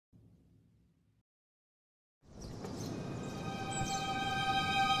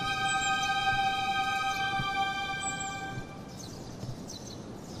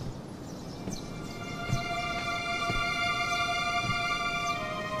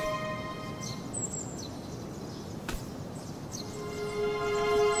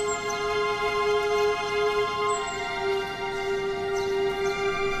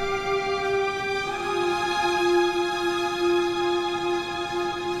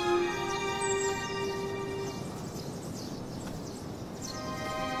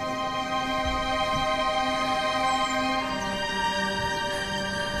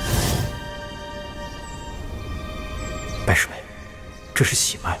这是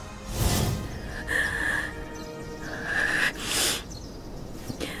喜脉。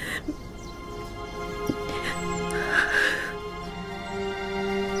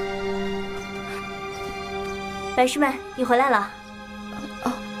白师妹，你回来了。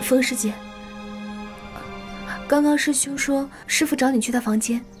哦，风师姐，刚刚师兄说师傅找你去他房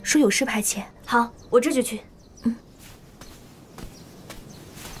间，说有事派遣。好，我这就去。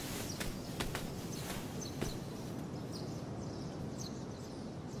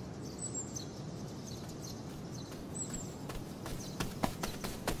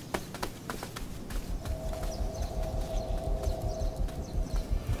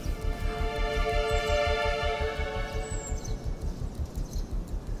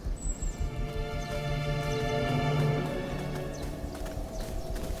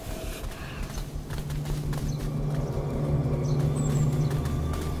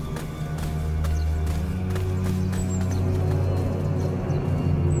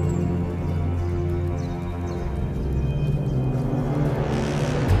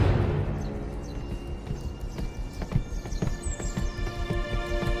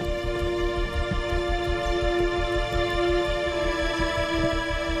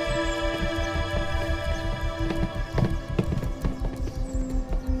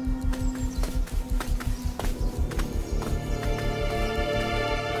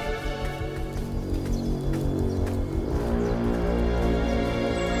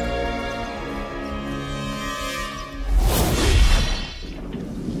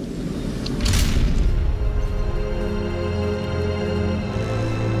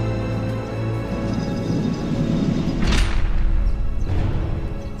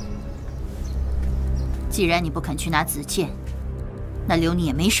既然你不肯去拿紫剑，那留你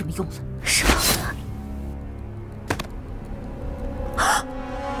也没什么用了。什么？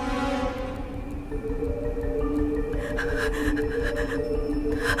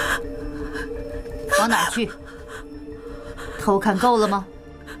往哪儿去？偷看够了吗？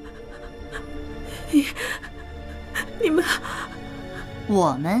你们，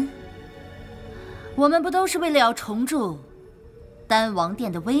我们不都是为了要重铸丹王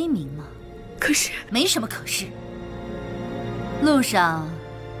殿的威名吗？可是没什么可是。路上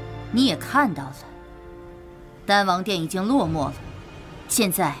你也看到了，丹王殿已经落寞了。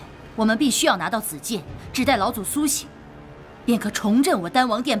现在我们必须要拿到紫剑，只待老祖苏醒，便可重振我丹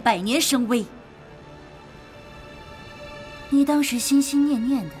王殿百年声威。你当时心心念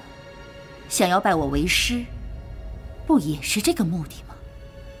念的想要拜我为师，不也是这个目的吗？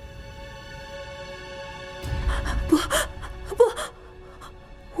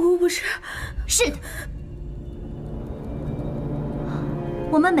我不是。是的，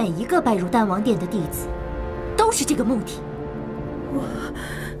我们每一个拜入丹王殿的弟子，都是这个目的。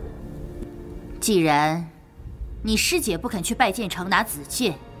既然你师姐不肯去拜剑城拿紫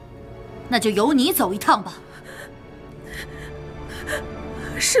剑，那就由你走一趟吧。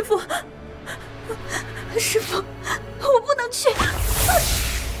师父，师父，我不能去。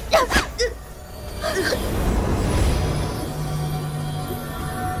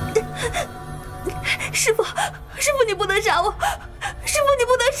师父，师父，你不能杀我！师父，你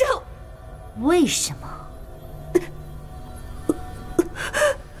不能杀我！为什么？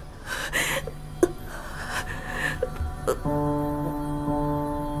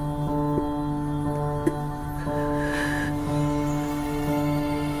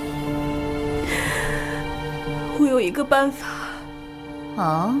我有一个办法。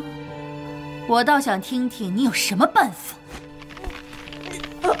哦，我倒想听听你有什么办法。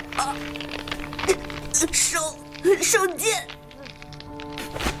手剑，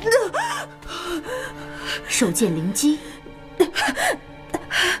手剑灵机。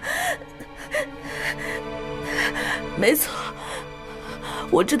没错，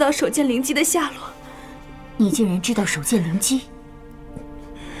我知道手剑灵机的下落。你竟然知道手剑灵机？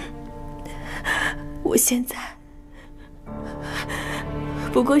我现在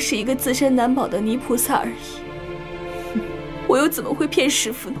不过是一个自身难保的泥菩萨而已，我又怎么会骗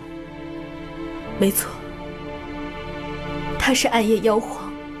师父呢？没错，她是暗夜妖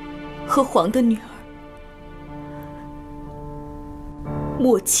皇和皇的女儿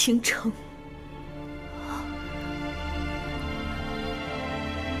莫倾城。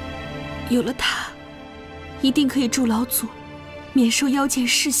有了她，一定可以助老祖免受妖剑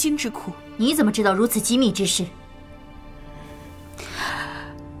噬心之苦。你怎么知道如此机密之事？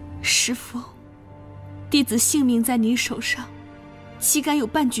师父，弟子性命在您手上，岂敢有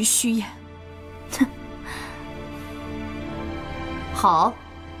半句虚言？哼，好，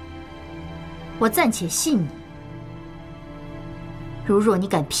我暂且信你。如若你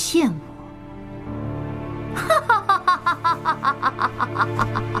敢骗我，哈哈哈哈哈哈哈哈！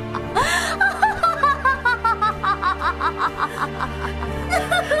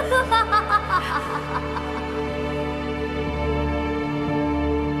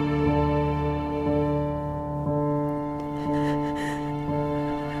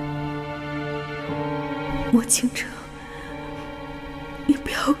莫倾城，你不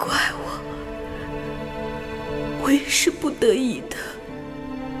要怪我，我也是不得已的。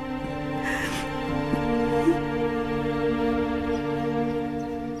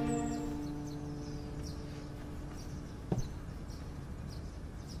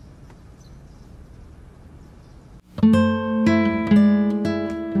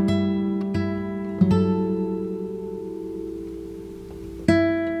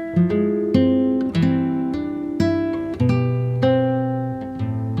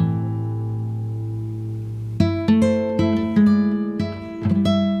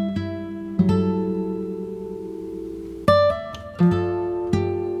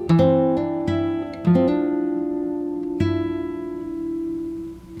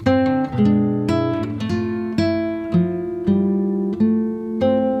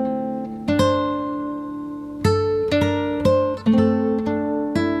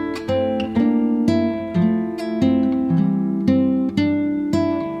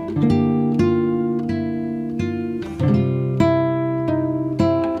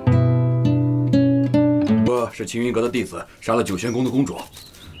是青云阁的弟子杀了九玄宫的公主，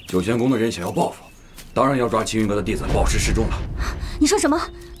九玄宫的人想要报复，当然要抓青云阁的弟子暴尸示众了。你说什么？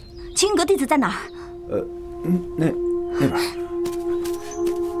青云阁弟子在哪儿？那边。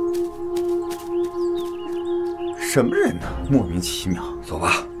什么人呢？莫名其妙。走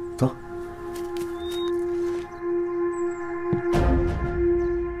吧，走。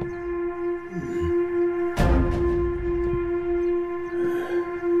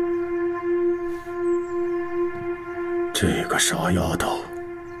这个傻丫头，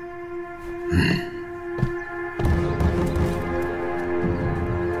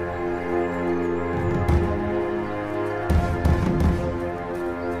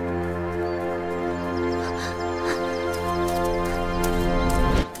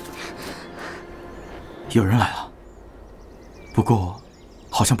有人来了，不过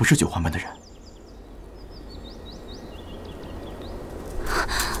好像不是九环门的人。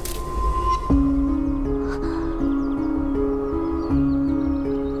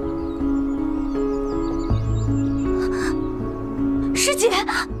师姐，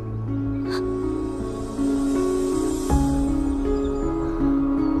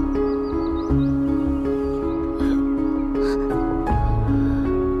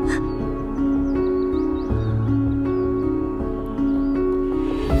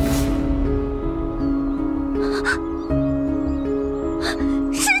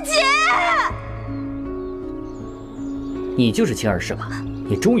你就是青儿是吧？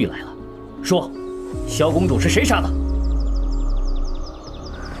你终于来了，说，萧公主是谁杀的？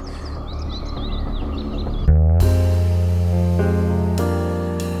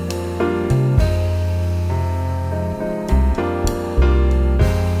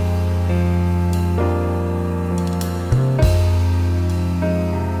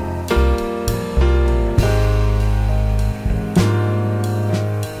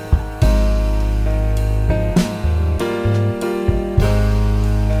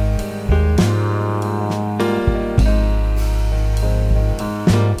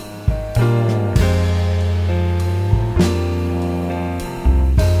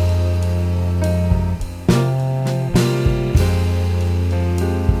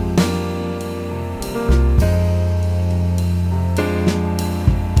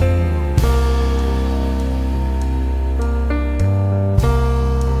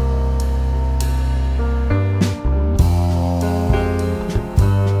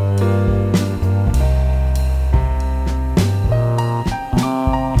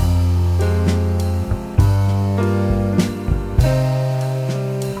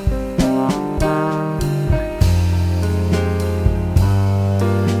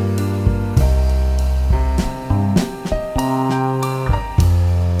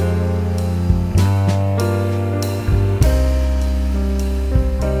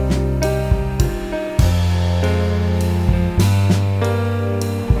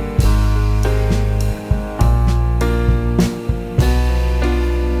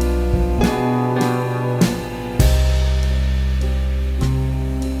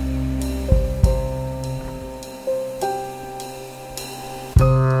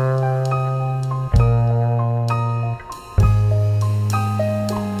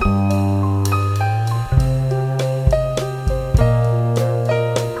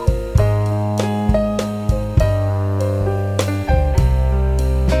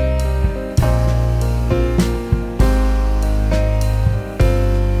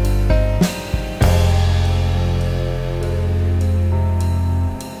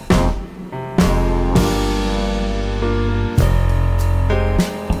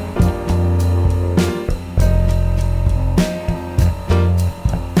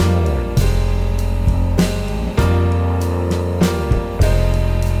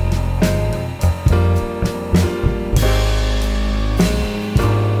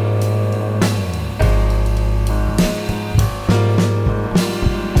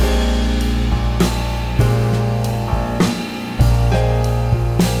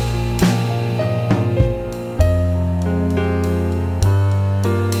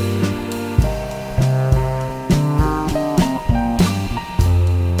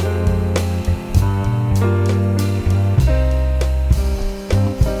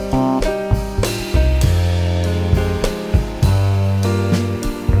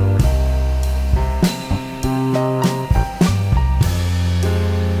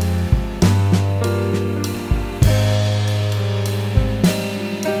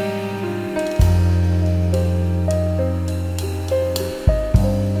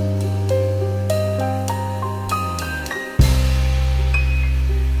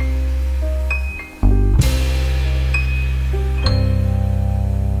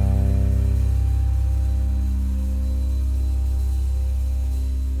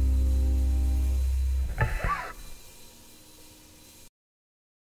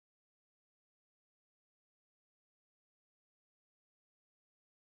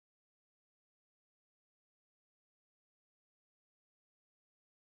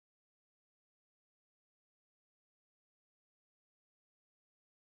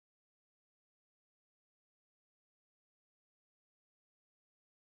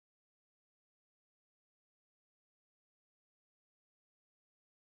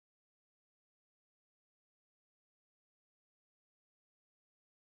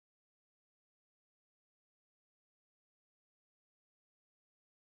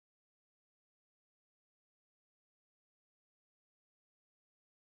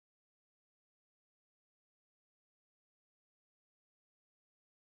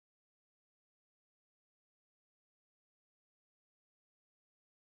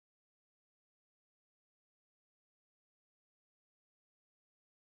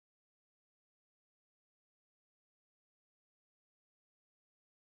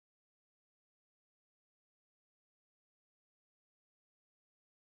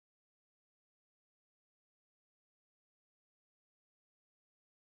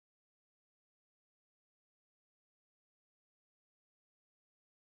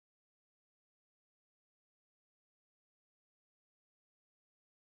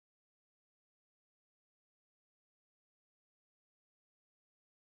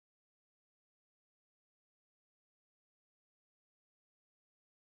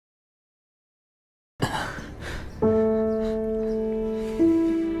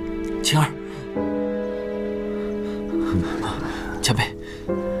晴儿，前辈，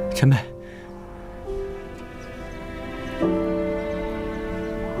前辈，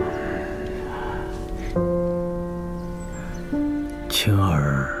晴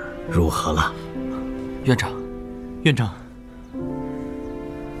儿如何了？院长，院长，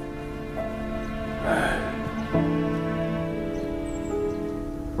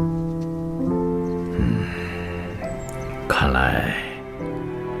看来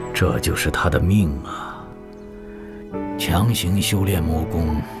这就是他的命啊！强行修炼魔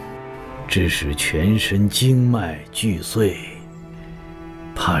功，致使全身经脉俱碎，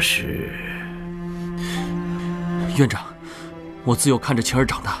怕是……院长，我自幼看着晴儿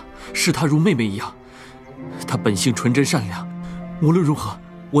长大，视她如妹妹一样。她本性纯真善良，无论如何，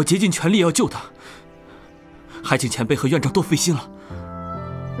我竭尽全力要救她。还请前辈和院长多费心了。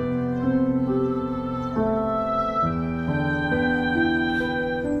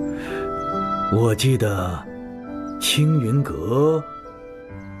我记得青云阁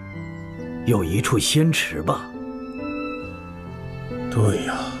有一处仙池吧？对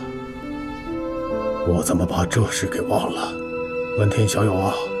呀，我怎么把这事给忘了？文天小友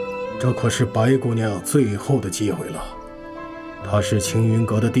啊，这可是白姑娘最后的机会了。她是青云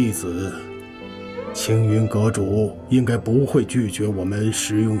阁的弟子，青云阁主应该不会拒绝我们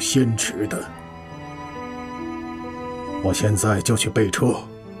使用仙池的。我现在就去备车。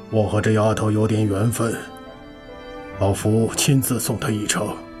我和这丫头有点缘分，老夫亲自送她一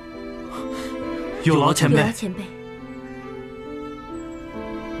程。有劳前辈。有劳前辈。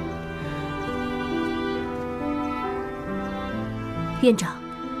院长，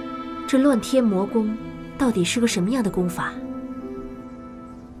这乱天魔功到底是个什么样的功法？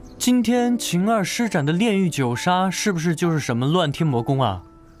今天晴儿施展的炼狱九杀，是不是就是什么乱天魔功啊？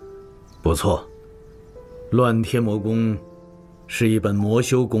不错，乱天魔功是一本魔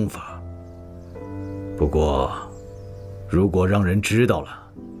修功法。不过，如果让人知道了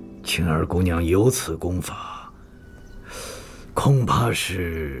晴儿姑娘有此功法，恐怕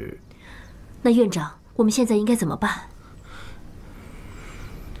是……那院长，我们现在应该怎么办？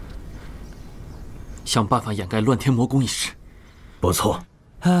想办法掩盖乱天魔功一事。不错。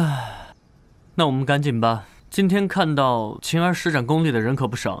唉，那我们赶紧吧。今天看到晴儿施展功力的人可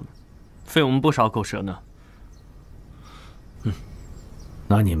不少呢，费我们不少口舌呢。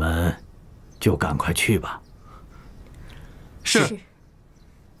那你们就赶快去吧。是。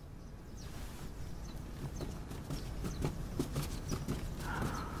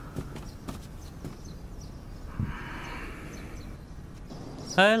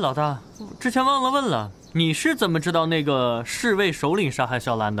哎，老大，之前忘了问了，你是怎么知道那个侍卫首领杀害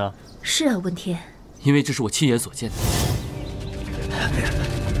小兰的？是啊，文天，因为这是我亲眼所见的。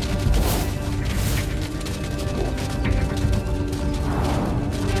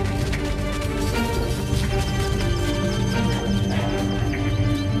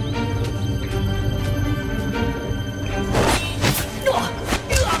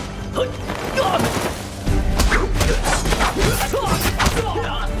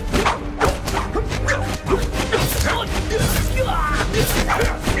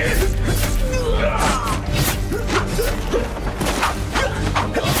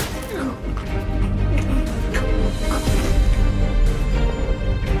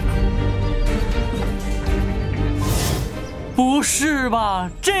不是吧？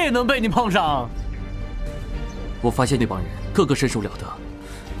这也能被你碰上？我发现那帮人个个身手了得，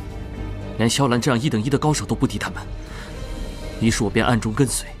连萧兰这样1等1的高手都不敌他们。于是我便暗中跟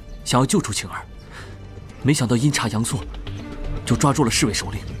随，想要救出晴儿。没想到阴差阳错，就抓住了侍卫首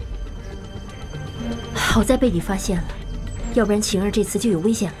领。好在被你发现了，要不然晴儿这次就有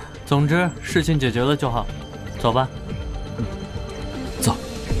危险了。总之，事情解决了就好。走吧。走。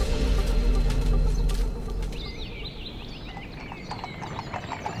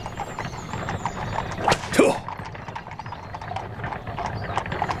撤。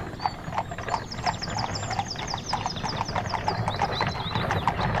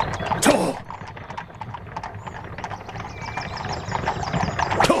撤。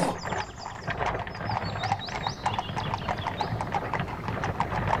撤。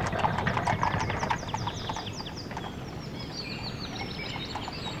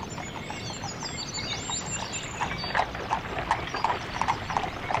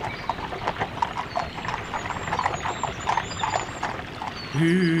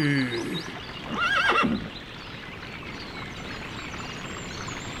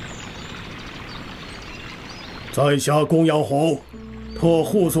在下公羊侯，特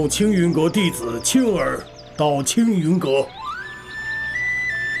护送青云阁弟子青儿到青云阁。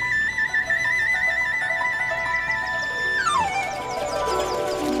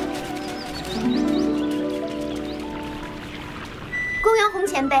公羊红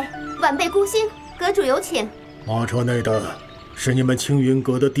前辈，晚辈孤星，阁主有请。马车内的是你们青云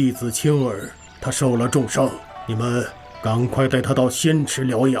阁的弟子青儿，他受了重伤，你们赶快带他到仙池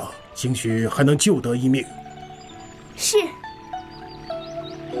疗养，兴许还能救得一命。是。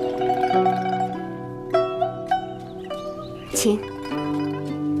请。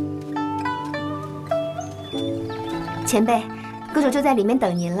前辈，阁主就在里面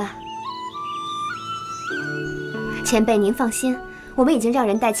等您了。前辈，您放心，我们已经让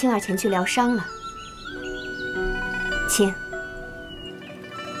人带青儿前去疗伤了。请。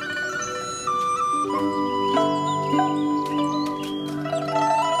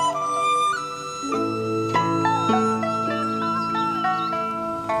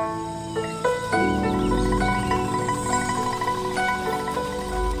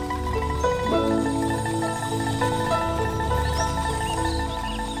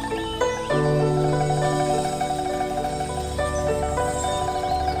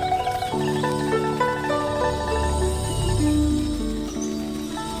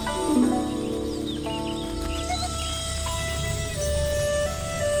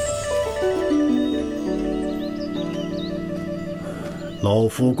老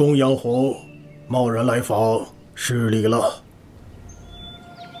夫公羊侯贸然来访，失礼了。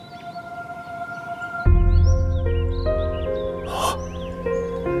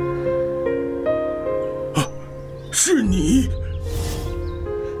是你！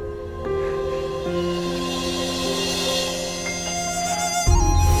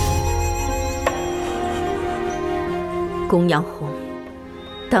公羊红，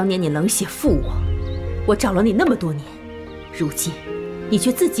当年你冷血负我，我找了你那么多年，如今你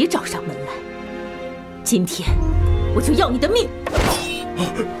却自己找上门来。今天我就要你的命！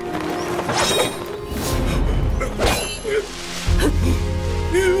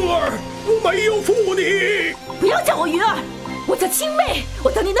云儿，我没有负你！不要叫我云儿，我叫青妹。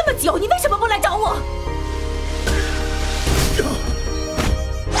我等你那么久，你为什么不来找我？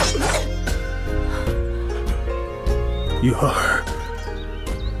云儿，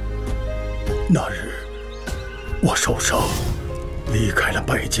那日我受伤，离开了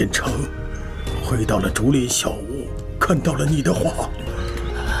拜剑城，回到了竹林小屋，看到了你的画，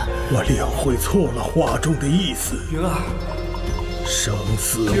我领会错了画中的意思。云儿，生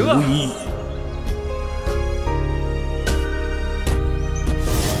死无依。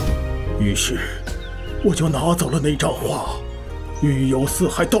于是，我就拿走了那张画，云游四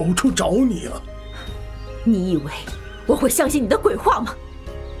海，到处找你啊！你以为我会相信你的鬼话吗？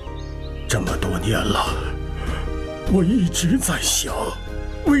这么多年了，我一直在想，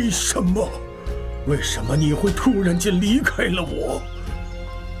为什么你会突然间离开了我？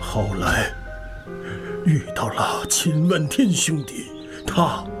后来遇到了秦问天兄弟，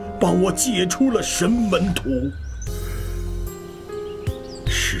他帮我解除了神门图，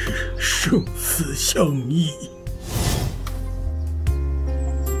是生死相依。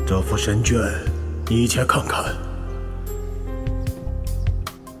这副神卷，你且看看。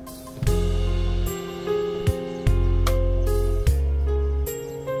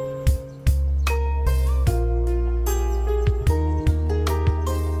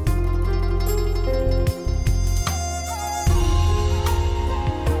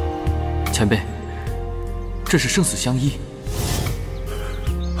前辈，这是生死相依。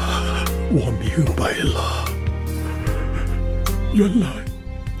我明白了，原来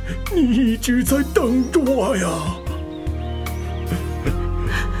你一直在等着我呀，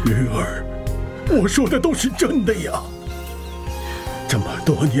云儿，我说的都是真的呀。这么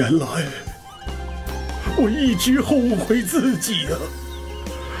多年来，我一直后悔自己呀，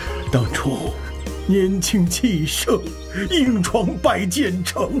当初年轻气盛，硬闯百剑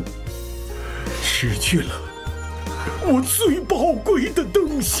城。失去了我最宝贵的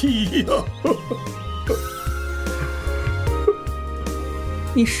东西呀！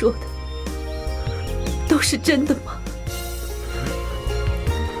你说的都是真的吗？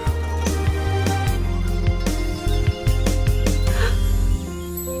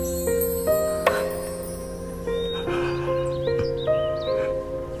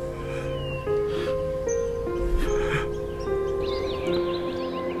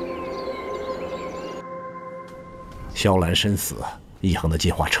萧兰身死，一恒的计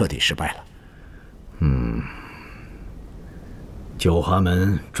划彻底失败了。九华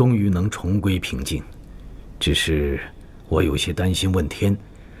门终于能重归平静，只是我有些担心问天，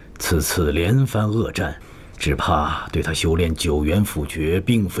此次连番恶战，只怕对他修炼九元辅诀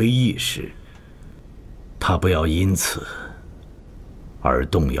并非易事。他不要因此而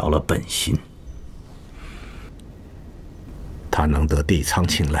动摇了本心。他能得帝仓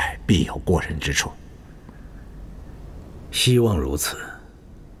青睐，必有过人之处。希望如此。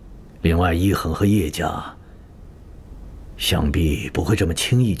另外，一恒和叶家想必不会这么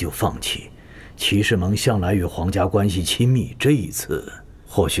轻易就放弃。骑士盟向来与皇家关系亲密，这一次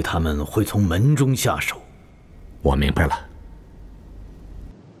或许他们会从门中下手。我明白了。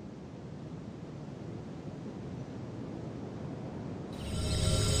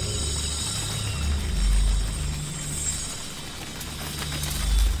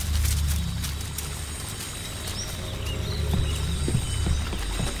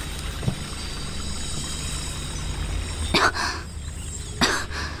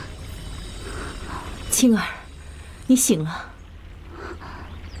青儿，你醒了。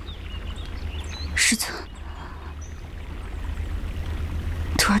师尊，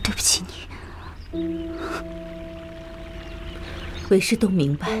徒儿对不起你。为师都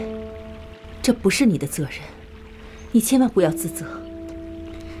明白，这不是你的责任，你千万不要自责。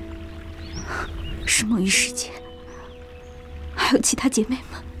是梦玉师姐，还有其他姐妹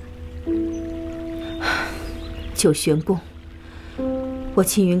们。九玄宫，我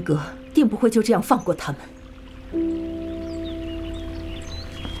青云阁定不会就这样放过他们。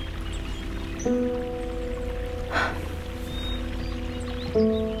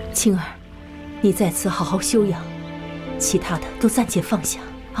青儿，你在此好好休养，其他的都暂且放下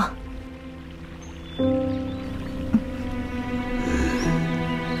啊。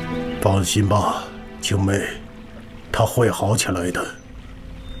放心吧，青妹，她会好起来的。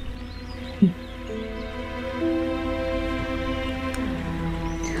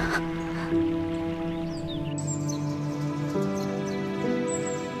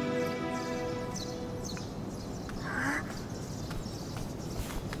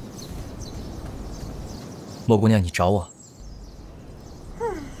莫姑娘，你找我？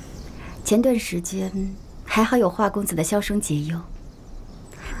前段时间还好有华公子的消声解忧，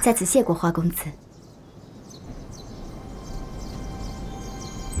在此谢过华公子。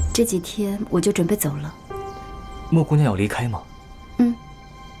这几天我就准备走了。莫姑娘要离开吗？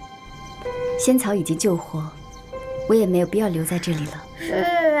仙草已经救活，我也没有必要留在这里了。是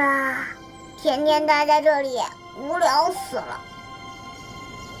啊，天天待在这里，无聊死了。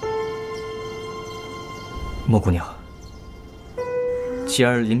莫姑娘，既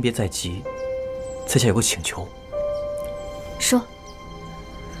然临别在即，在下有个请求。说。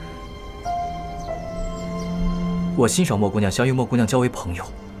我欣赏莫姑娘，想与莫姑娘交为朋友，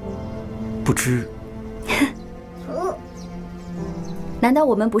不知……难道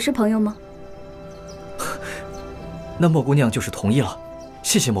我们不是朋友吗？那莫姑娘就是同意了，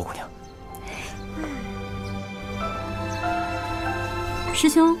谢谢莫姑娘。师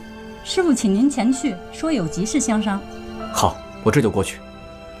兄，师父请您前去，说有急事相商。好，我这就过去。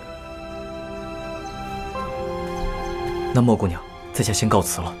那莫姑娘，在下先告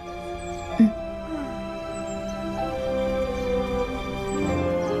辞了。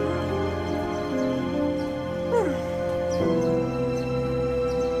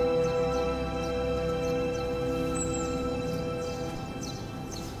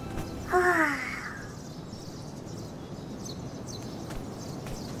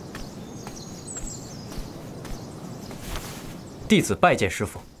弟子拜见师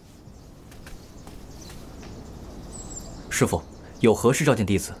父。师父，有何事召见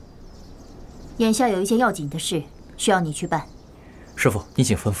弟子？眼下有一件要紧的事，需要你去办。师父，您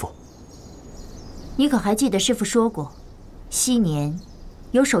请吩咐。你可还记得师父说过，昔年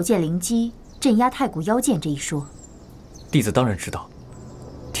有手剑灵机镇压太古妖剑这一说？弟子当然知道。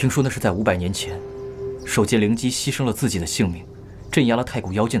听说那是在500年前，手剑灵机牺牲了自己的性命，镇压了太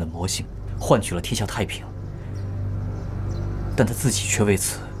古妖剑的魔性，换取了天下太平。但他自己却为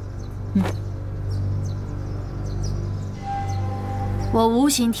此……我无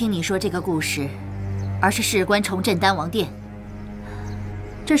心听你说这个故事，而是事关重振丹王殿。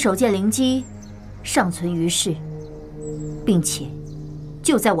这手剑灵机尚存于世，并且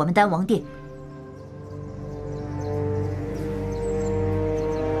就在我们丹王殿。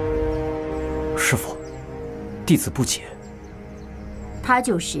师父，弟子不解。他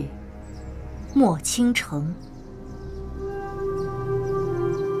就是莫倾城。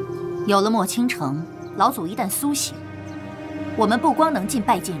有了莫倾城，老祖一旦苏醒，我们不光能进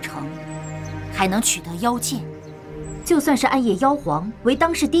拜剑城，还能取得妖剑。就算是暗夜妖皇为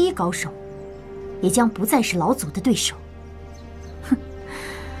当世第一高手，也将不再是老祖的对手。哼，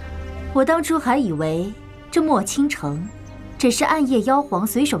我当初还以为这莫倾城只是暗夜妖皇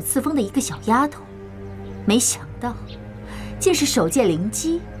随手赐封的一个小丫头，没想到竟是手剑灵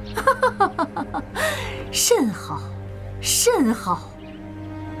机。甚好，甚好。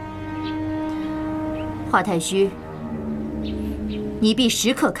华太虚，你必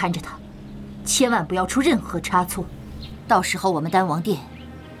时刻看着他，千万不要出任何差错。到时候我们丹王殿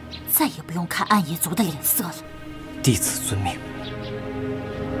再也不用看暗夜族的脸色了。弟子遵命。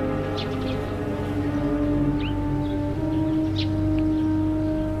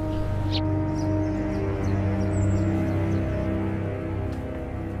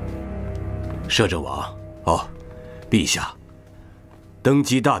摄政王，哦，陛下，登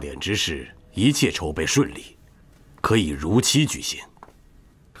基大典之事一切筹备顺利，可以如期举行。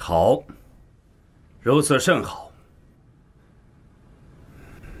好，如此甚好。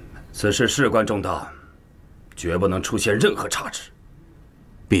此事事关重大，绝不能出现任何差池。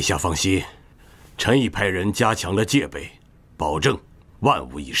陛下放心，臣已派人加强了戒备，保证万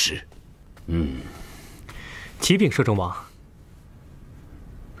无一失。启禀摄政王。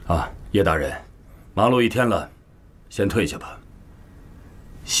啊，叶大人，忙碌一天了，先退下吧。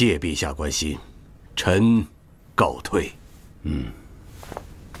谢陛下关心，臣告退。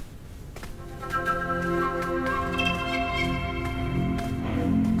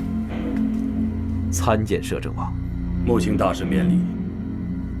参见摄政王。穆请大人免礼。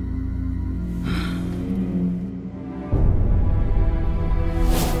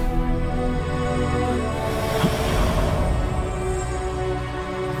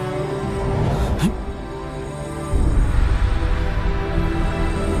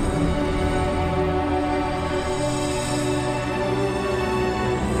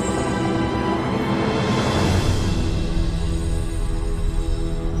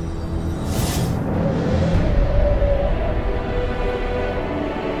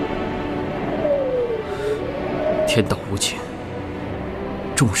天道无情，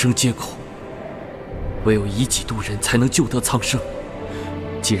众生皆苦，唯有以己度人，才能救得苍生。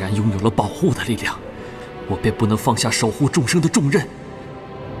既然拥有了保护的力量，我便不能放下守护众生的重任。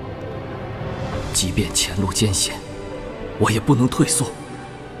即便前路艰险，我也不能退缩，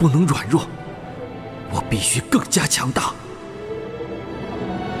不能软弱，我必须更加强大。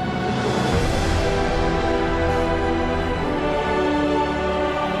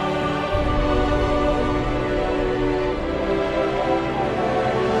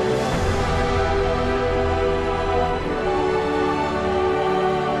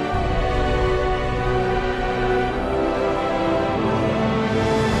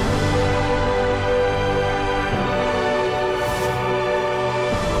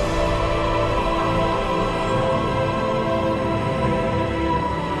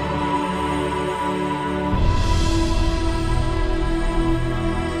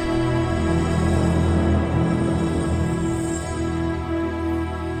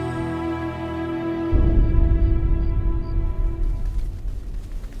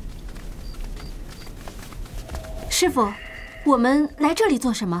师傅，我们来这里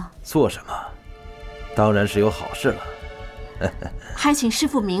做什么？做什么？当然是有好事了。还请师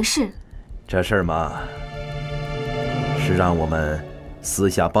傅明示。这事儿嘛，是让我们私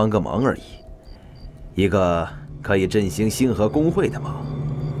下帮个忙而已，一个可以振兴星河工会的忙。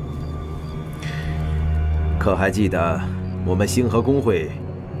可还记得我们星河工会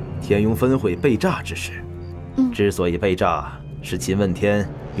天庸分会被炸之事？之所以被炸，是秦问天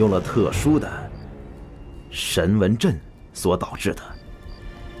用了特殊的神文阵所导致的。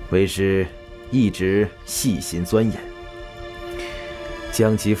为师一直细心钻研，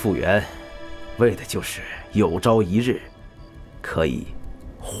将其复原，为的就是有朝一日可以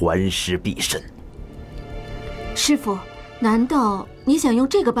还师必身。师傅，难道你想用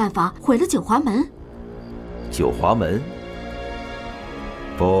这个办法毁了九华门？九华门？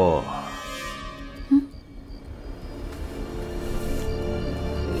不。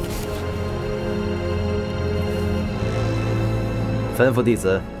吩咐弟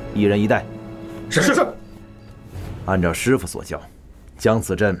子一人一带。是。按照师傅所教，将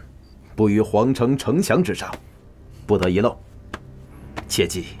此阵布于皇城城墙之上，不得遗漏。切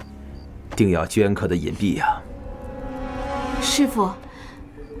记，定要镌刻的隐蔽呀。师傅，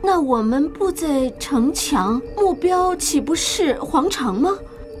那我们布在城墙，目标岂不是皇城吗？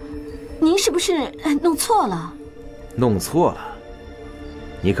您是不是弄错了？弄错了？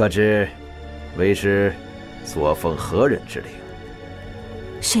你可知为师所奉何人之令？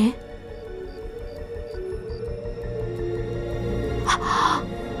谁？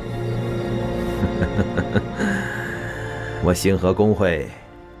我星河工会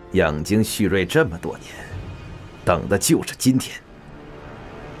养精蓄锐这么多年，等的就是今天。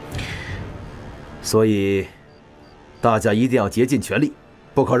所以，大家一定要竭尽全力，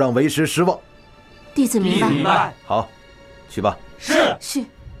不可让为师失望。弟子明白。明白。好，去吧。是。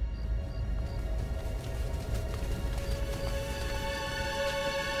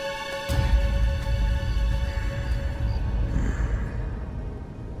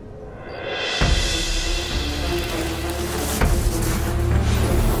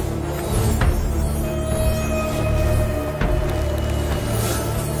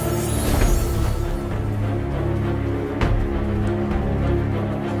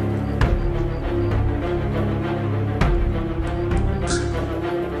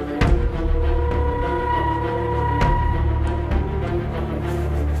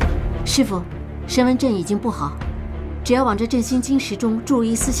师傅，神文阵已经布好，只要往这振兴金石中注入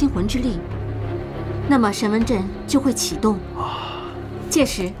一丝星魂之力，那么神文阵就会启动。届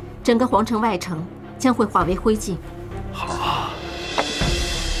时，整个皇城外城将会化为灰烬。好。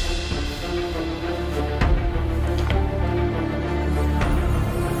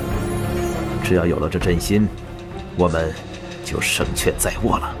只要有了这阵心，我们就胜券在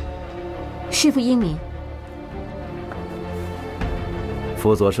握了。师傅英明。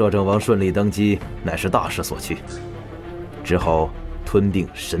辅佐摄政王顺利登基，乃是大势所趋。之后吞并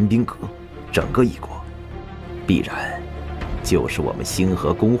神兵阁，整个异国，必然就是我们星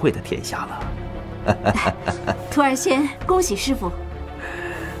河工会的天下了。徒儿先恭喜师傅。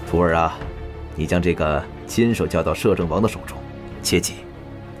徒儿啊，你将这个亲手交到摄政王的手中，切记，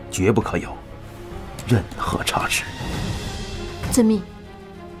绝不可有任何差池。遵命，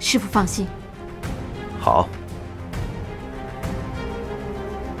师傅放心。好。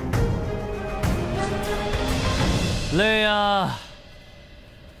累呀！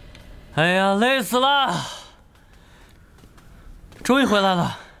哎呀，累死了！终于回来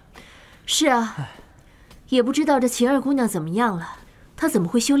了。是啊，也不知道这秦二姑娘怎么样了，她怎么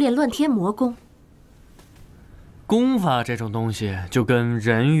会修炼乱天魔功？功法这种东西，就跟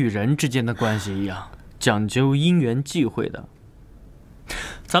人与人之间的关系一样，讲究因缘际会的。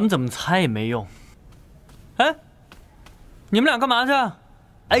咱们怎么猜也没用。哎，你们俩干嘛去？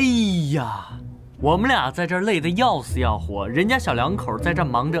哎呀！我们俩在这儿累得要死要活，人家小两口在这儿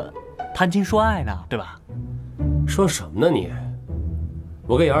忙着谈情说爱呢，对吧？说什么呢你？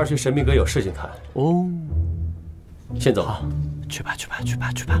我跟姚二去神秘阁有事情谈。哦，先走。好，去吧，去吧，去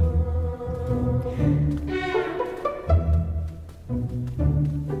吧，去吧。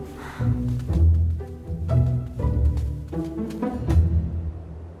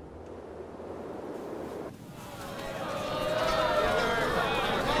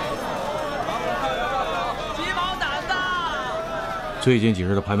最近几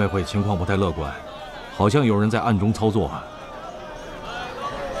日的拍卖会情况不太乐观，好像有人在暗中操作啊。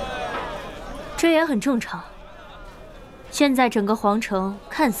这也很正常。现在整个皇城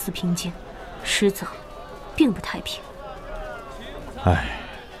看似平静，实则并不太平。唉，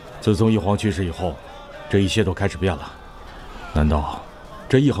自从一皇去世以后，这一切都开始变了。难道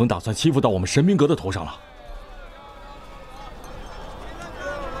这一恒打算欺负到我们神明阁的头上了？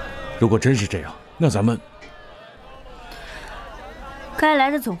如果真是这样，那咱们该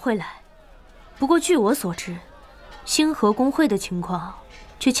来的总会来。不过据我所知，星河公会的情况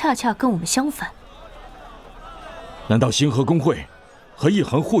却恰恰跟我们相反。难道星河公会和一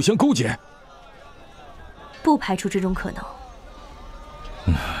恒互相勾结？不排除这种可能。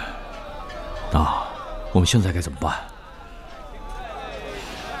那我们现在该怎么办？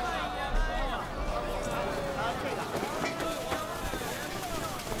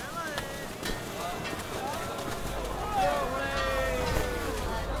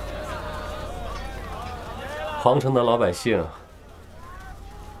皇城的老百姓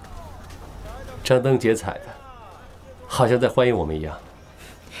张灯结彩的，好像在欢迎我们一样。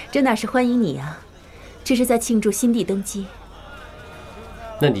这哪是欢迎你啊，这是在庆祝新帝登基。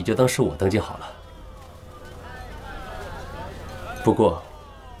那你就当是我登基好了。不过，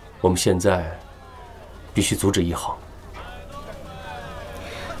我们现在必须阻止一恒。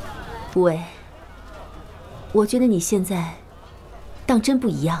无为，我觉得你现在当真不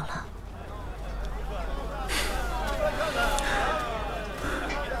一样了。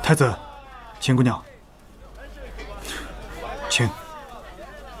太子，秦姑娘，请。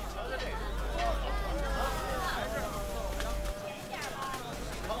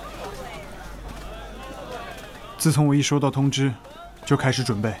自从我一收到通知，就开始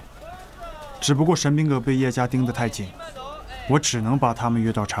准备。只不过神兵阁被叶家盯得太紧，我只能把他们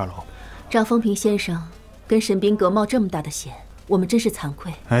约到茶楼。让风平先生跟神兵阁冒这么大的险，我们真是惭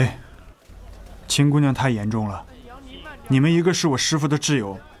愧。哎，秦姑娘太严重了。你们一个是我师父的挚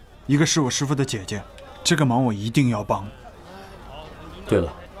友，一个是我师父的姐姐，这个忙我一定要帮。对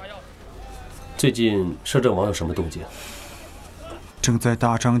了，最近摄政王有什么动静？正在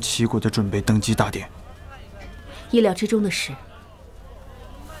大张旗鼓地准备登基大典。意料之中的事。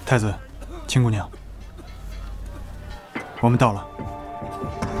太子，秦姑娘，我们到了。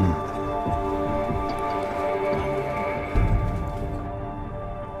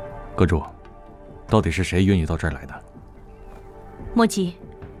阁主，到底是谁约你到这儿来的？莫急，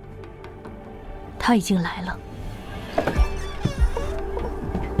他已经来了。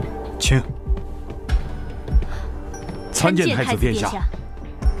请。参见太子殿下。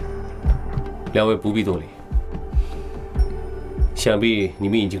两位不必多礼。想必你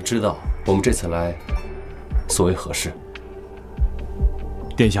们已经知道我们这次来所为何事。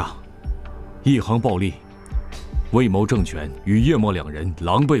殿下，一恒暴力，为谋政权，与叶默两人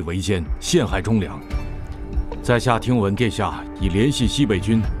狼狈为奸，陷害忠良。在下听闻殿下已联系西北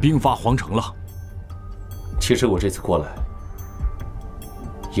军兵发皇城了。其实我这次过来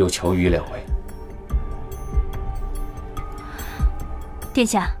有求于两位。殿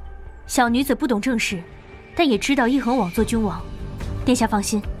下，小女子不懂政事，但也知道一恒枉做君王。殿下放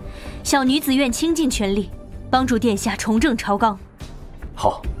心，小女子愿倾尽全力帮助殿下重振朝纲。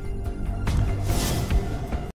好，